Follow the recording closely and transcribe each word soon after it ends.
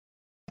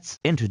Let's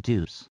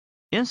introduce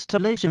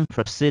installation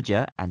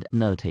procedure and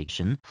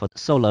notation for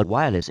solar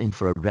wireless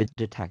infrared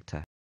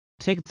detector.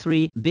 Take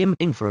 3-beam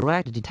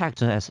infrared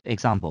detector as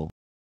example.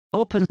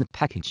 Open the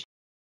package.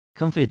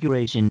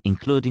 Configuration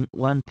including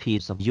one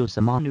piece of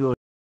user manual,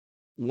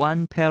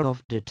 one pair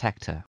of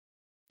detector.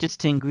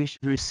 Distinguish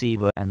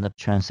receiver and the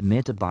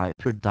transmitter by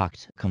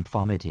product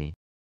conformity.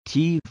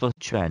 T for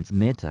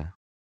transmitter,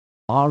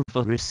 R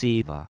for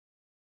receiver.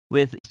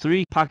 With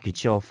 3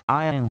 package of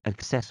iron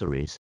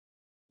accessories,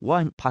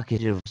 1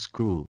 package of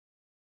screw.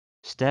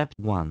 Step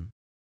 1.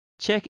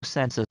 Check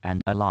sensor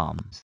and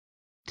alarms.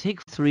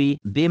 Take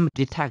 3-beam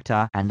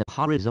detector and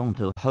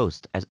horizontal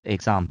post as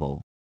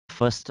example.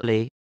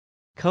 Firstly,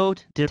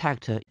 code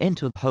detector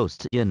into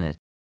post unit.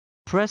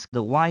 Press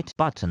the white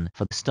button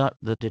for start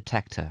the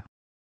detector.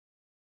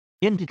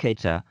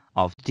 Indicator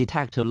of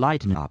detector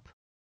lighting up.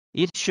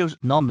 It should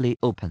normally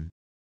open.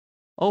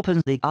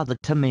 Open the other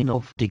terminal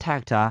of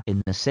detector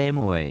in the same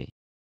way.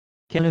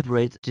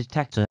 Calibrate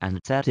detector and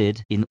set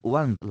it in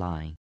one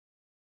line.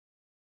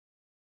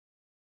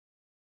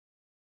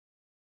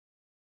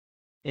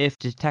 If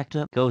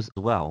detector goes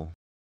well,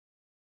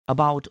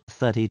 about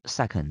 30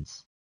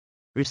 seconds,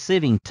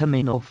 receiving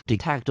terminal of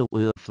detector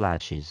will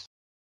flashes.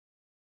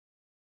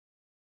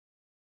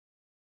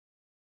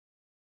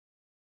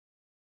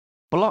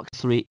 Block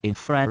 3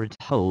 infrared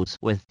holes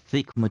with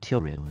thick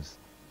materials.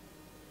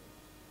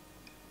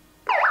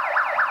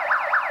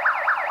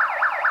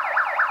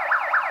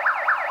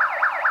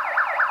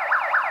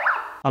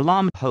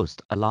 Alarm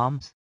post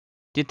alarms.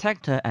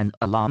 Detector and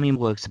alarming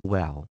works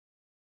well.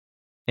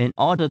 In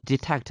order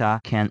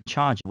detector can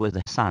charge with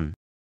the sun,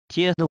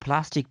 tear the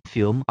plastic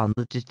film on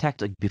the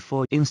detector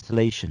before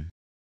installation.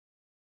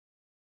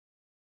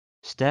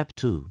 Step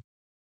 2.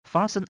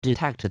 Fasten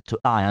detector to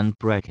iron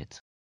bracket.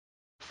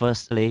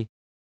 Firstly,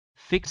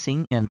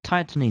 fixing and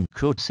tightening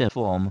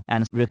cruciform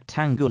and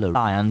rectangular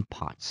iron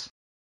parts.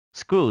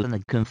 Screw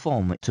and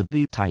conform to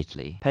be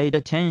tightly. Pay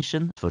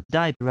attention for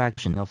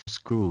direction of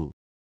screw.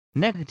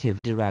 Negative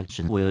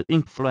direction will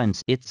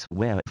influence its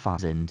wear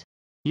fastened.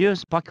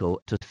 Use buckle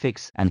to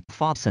fix and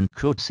fasten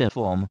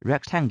cruciform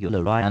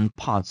rectangular iron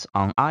parts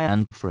on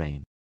iron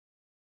frame.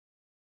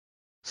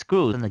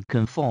 Screw and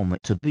conform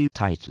to be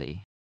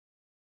tightly.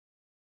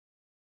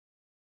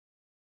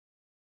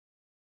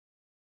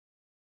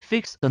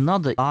 Fix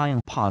another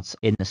iron parts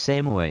in the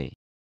same way.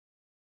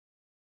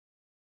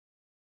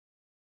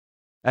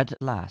 At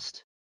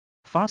last,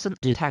 fasten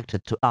detector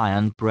to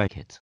iron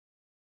bracket.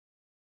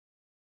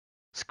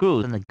 Screw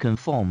and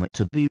conform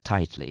to be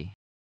tightly.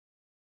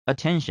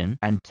 Attention,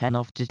 antenna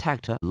of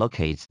detector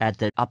locates at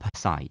the upper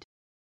side.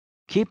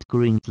 Keep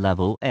green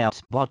level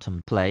at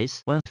bottom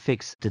place when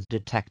fix the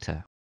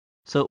detector,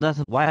 so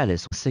that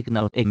wireless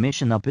signal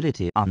emission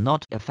ability are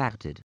not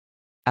affected.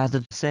 At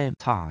the same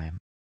time,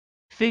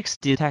 fix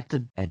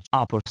detector at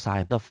upper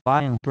side of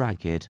iron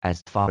bracket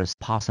as far as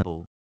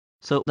possible,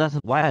 so that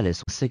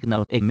wireless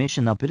signal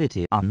emission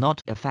ability are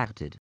not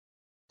affected.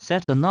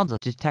 Set another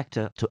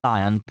detector to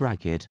iron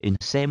bracket in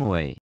same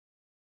way.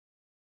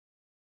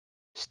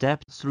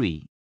 Step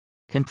 3.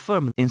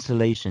 Confirm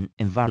installation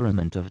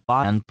environment of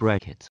iron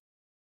bracket.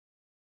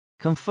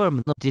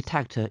 Confirm the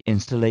detector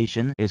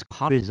installation is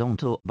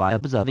horizontal by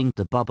observing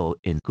the bubble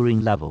in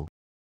green level.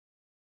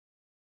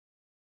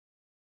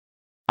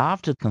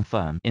 After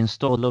confirm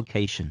install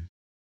location,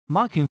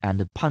 marking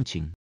and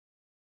punching.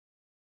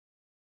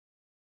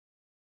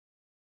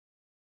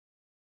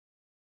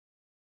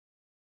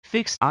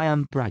 Fix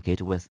iron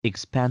bracket with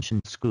expansion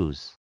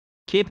screws.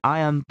 Keep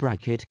iron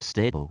bracket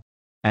stable,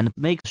 and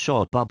make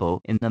sure bubble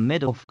in the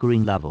middle of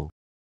green level.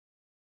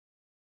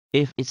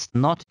 If it's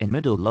not in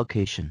middle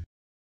location,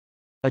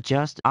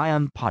 adjust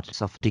iron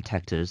parts of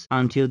detectors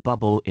until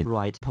bubble in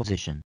right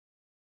position.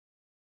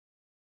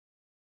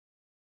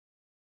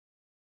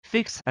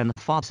 Fix and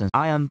fasten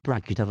iron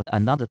bracket of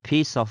another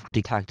piece of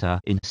detector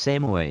in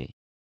same way.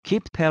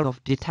 Keep pair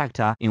of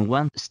detector in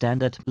one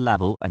standard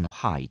level and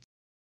height.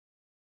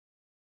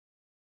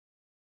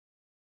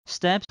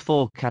 Step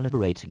 4.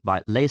 Calibrate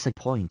by laser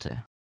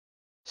pointer.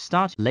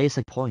 Start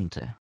laser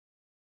pointer.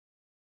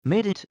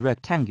 Made it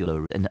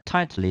rectangular and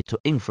tightly to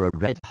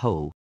infrared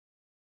hole.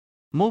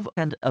 Move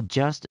and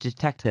adjust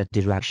detector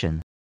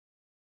direction.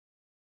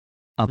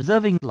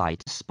 Observing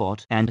light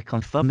spot and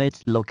confirm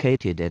it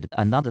located at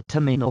another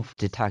terminal of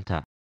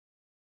detector.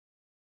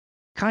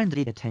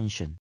 Kindly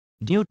attention.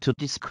 Due to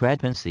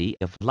discrepancy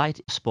of light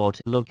spot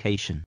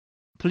location,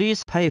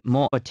 please pay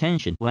more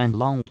attention when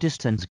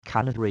long-distance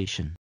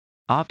calibration.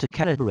 After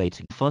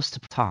calibrating first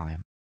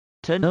time,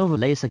 turn over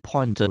laser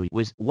pointer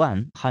with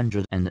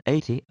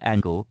 180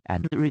 angle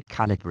and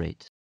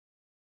recalibrate.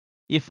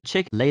 If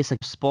check laser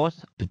spot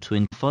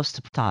between first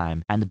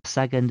time and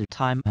second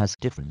time has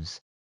difference,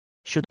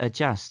 should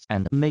adjust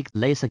and make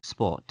laser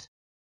spot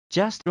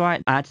just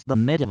right at the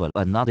middle of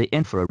another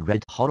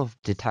infrared hole of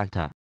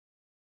detector.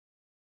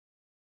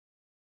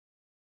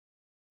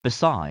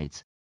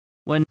 Besides,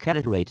 when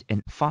calibrate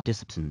in far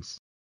distance,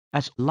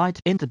 as light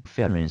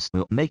interference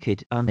will make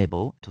it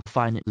unable to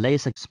find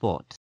laser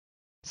spot.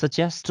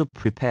 Suggests to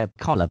prepare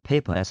color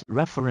paper as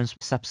reference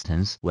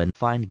substance when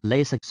finding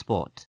laser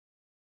spot,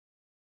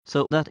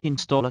 so that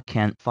installer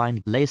can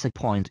find laser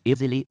point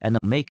easily and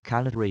make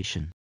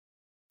calibration.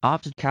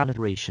 After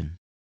calibration,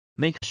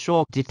 make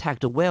sure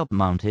detector well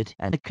mounted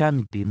and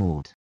can be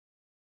moved.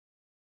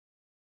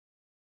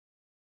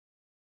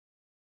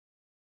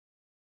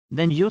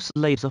 Then use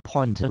laser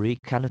pointer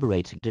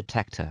re-calibrate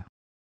detector.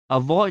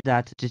 Avoid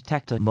that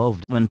detector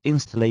moved when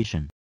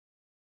installation.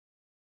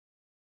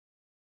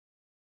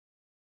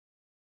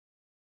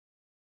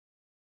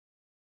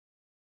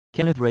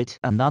 Calibrate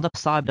another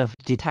side of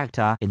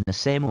detector in the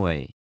same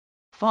way.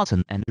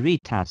 Fasten and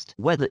retest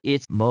whether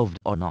it's moved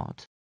or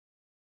not.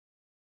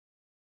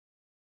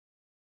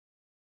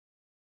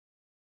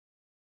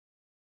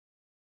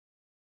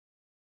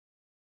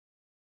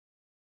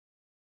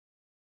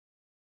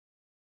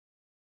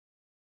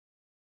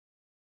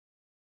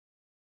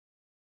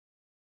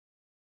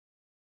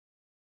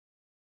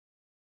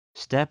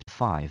 Step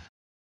 5.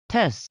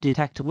 Test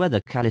detect whether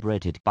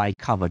calibrated by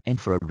covered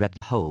infrared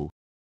hole.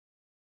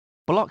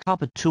 Block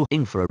upper 2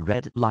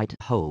 infrared light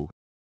hole.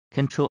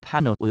 Control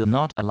panel will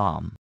not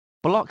alarm.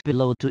 Block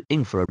below 2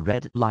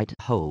 infrared light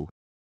hole.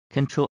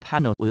 Control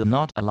panel will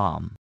not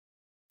alarm.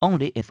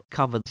 Only if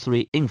covered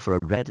 3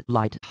 infrared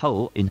light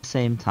hole in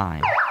same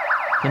time.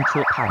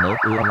 Control panel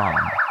will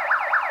alarm.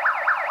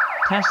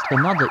 Test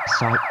another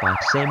side by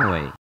same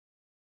way.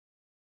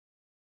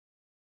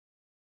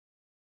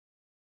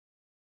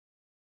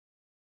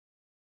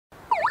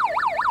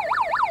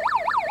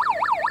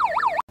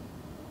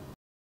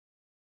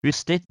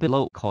 Restate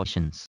below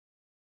cautions.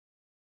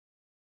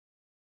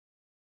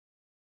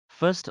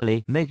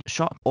 Firstly, make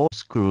sure all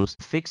screws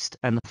fixed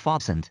and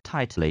fastened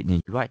tightly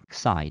in right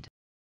side.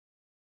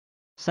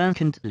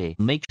 Secondly,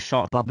 make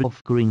sure bubble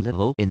of green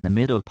level in the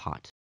middle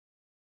part.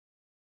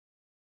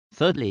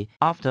 Thirdly,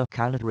 after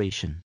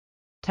calibration,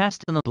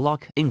 test the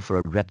block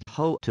infrared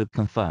hole to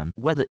confirm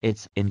whether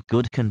it's in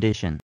good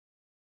condition.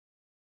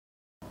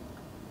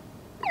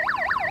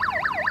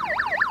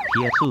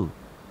 Here too,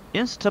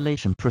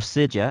 installation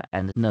procedure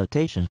and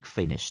notation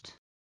finished.